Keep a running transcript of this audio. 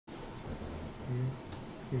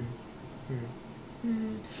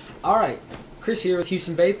All right, Chris here with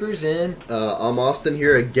Houston Vapers, and I'm Austin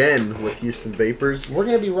here again with Houston Vapers. we're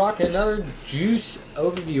going to be rocking another juice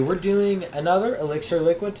overview. We're doing another Elixir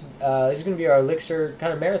liquid. This is going to be our Elixir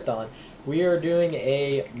kind of marathon. We are doing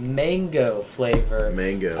a mango flavor.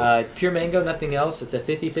 Mango. Pure mango, nothing else. It's a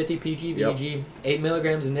 50-50 PG, VG, Yep. 8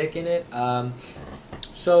 milligrams of nic in it.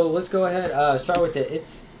 So let's go ahead, start with it.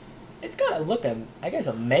 It's got a look, I guess,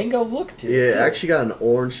 a mango look to it. Yeah, it too. actually got an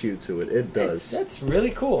orange hue to it. It does. That's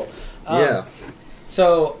really cool. Yeah.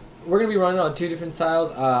 So we're going to be running on two different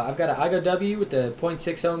styles. I've got an IGO W with the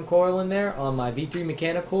 0.6 ohm coil in there on my V3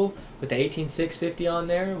 mechanical with the 18650 on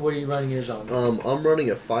there. What are you running yours on? I'm running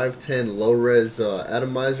a 510 low-res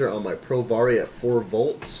atomizer on my Provari at 4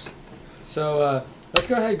 volts. So let's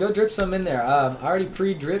go ahead and go drip some in there. I already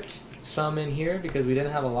pre-dripped some in here because we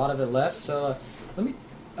didn't have a lot of it left. So let me...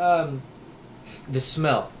 the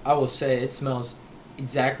smell, I will say, it smells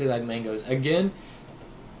exactly like mangoes. Again,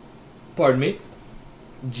 pardon me,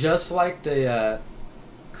 just like the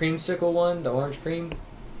creamsicle one, the orange cream,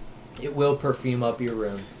 it will perfume up your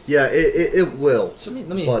room. Yeah, it will. So let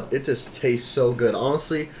me But it just tastes so good.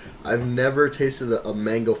 Honestly, I've never tasted a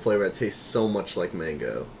mango flavor that tastes so much like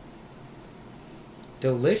mango.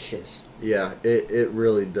 delicious. Yeah, it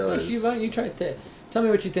really does. Why don't you try it? Tell me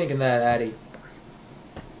what you think of that, Addy.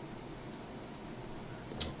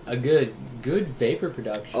 A good vapor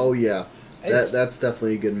production. Oh yeah, that's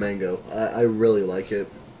definitely a good mango. I really like it.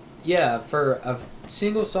 Yeah, for a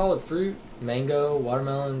single solid fruit, mango,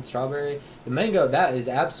 watermelon, strawberry, the mango, that is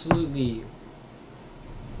absolutely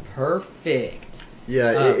perfect.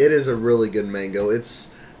 Yeah, it is a really good mango.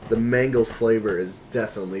 The mango flavor is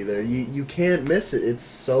definitely there. You can't miss it. It's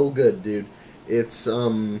so good, dude. It's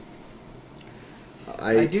I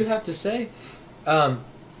do have to say,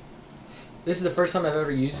 this is the first time I've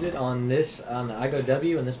ever used it on this the IGO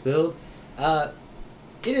W in this build. It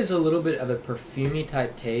is a little bit of a perfumey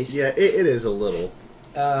type taste. Yeah, it is a little.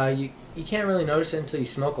 You can't really notice it until you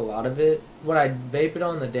smoke a lot of it. What I vape it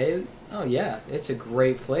on the day, oh yeah, it's a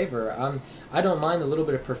great flavor. I don't mind a little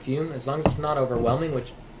bit of perfume as long as it's not overwhelming,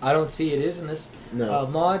 which I don't see it is in this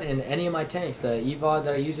mod in any of my tanks. The EVOD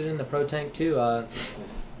that I use it in, the Pro Tank too.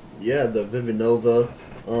 Yeah, the Vivinova,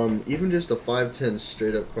 even just a 510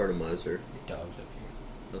 straight up cartomizer. Dogs up here.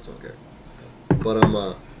 That's okay.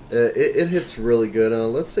 But it hits really good.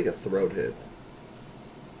 Let's take a throat hit.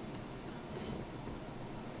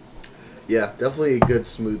 Yeah, definitely a good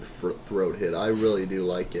smooth throat hit. I really do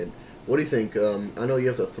like it. What do you think? I know you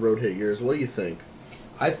have to throat hit yours. What do you think?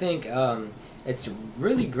 I think it's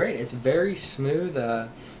really great. It's very smooth.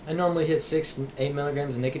 I normally hit 8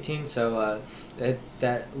 milligrams of nicotine, so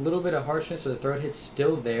that little bit of harshness of the throat hit's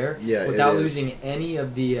still there, Yeah, without it is. losing any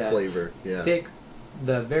of the Flavor. Yeah.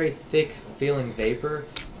 the very thick feeling vapor.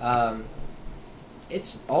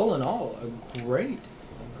 It's all in all a great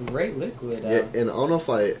liquid. Yeah, and I don't know if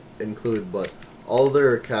I include, but all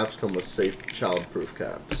their caps come with safe child-proof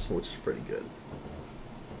caps, which is pretty good.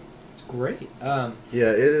 It's great. Yeah,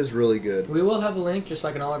 it is really good. We will have a link, just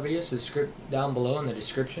like in all our videos, to the script down below in the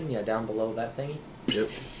description. Yeah, down below that thingy. Yep.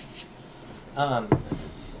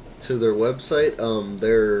 To their website.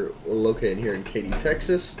 They're located here in Katy,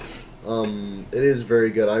 Texas. It is very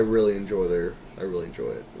good. I really enjoy it.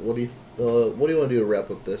 What do you want to do to wrap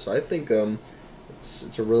up this? I think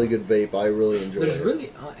it's a really good vape. I really enjoy There's it.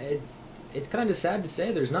 really it's kind of sad to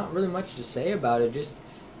say there's not really much to say about it. Just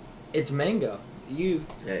it's mango. You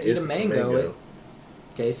eat a mango, it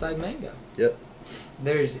tastes like mango. Yep.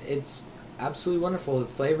 It's absolutely wonderful. The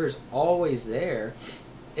flavor's always there.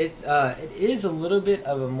 It is a little bit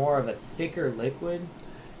of a more of a thicker liquid.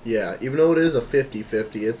 Yeah, even though it is a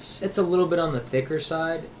 50-50, It's a little bit on the thicker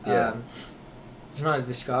side. Yeah. It's not as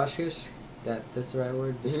viscous. That's the right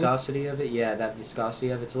word. Viscosity of it. Yeah, that viscosity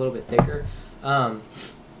of it's a little bit thicker.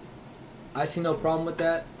 I see no problem with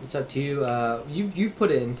that. It's up to you. You've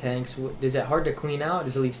put it in tanks. Is it hard to clean out?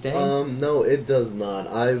 Does it leave stains? No, it does not.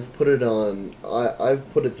 I've put it on. I've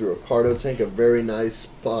put it through a cardo tank, a very nice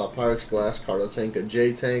Pyrex glass cardo tank, a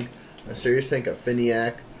J tank, a Serious tank, a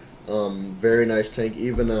Finiac. Very nice tank.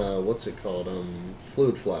 Even what's it called?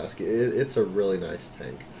 Fluid flask. It's a really nice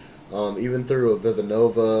tank. Even through a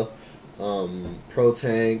Vivinova, Pro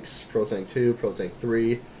Tanks, Pro Tank 2, Pro Tank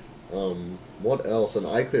 3. What else? An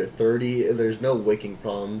iClear 30. There's no wicking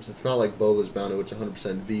problems. It's not like Boba's Bounty, which is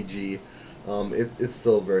 100% VG. It's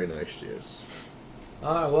still a very nice juice.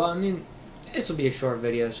 Alright, well, I mean, this will be a short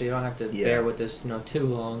video, so you don't have to bear with this, too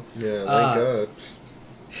long. Yeah, thank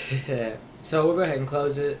God. So we'll go ahead and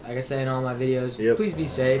close it. Like I say in all my videos, please be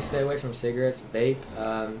safe. Stay away from cigarettes, vape.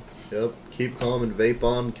 Yep. Keep calm and vape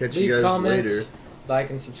on. Catch Leave you guys comments, later. like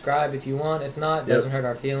and subscribe if you want. If not, Yep. doesn't hurt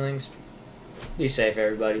our feelings. Be safe,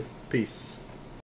 everybody. Peace.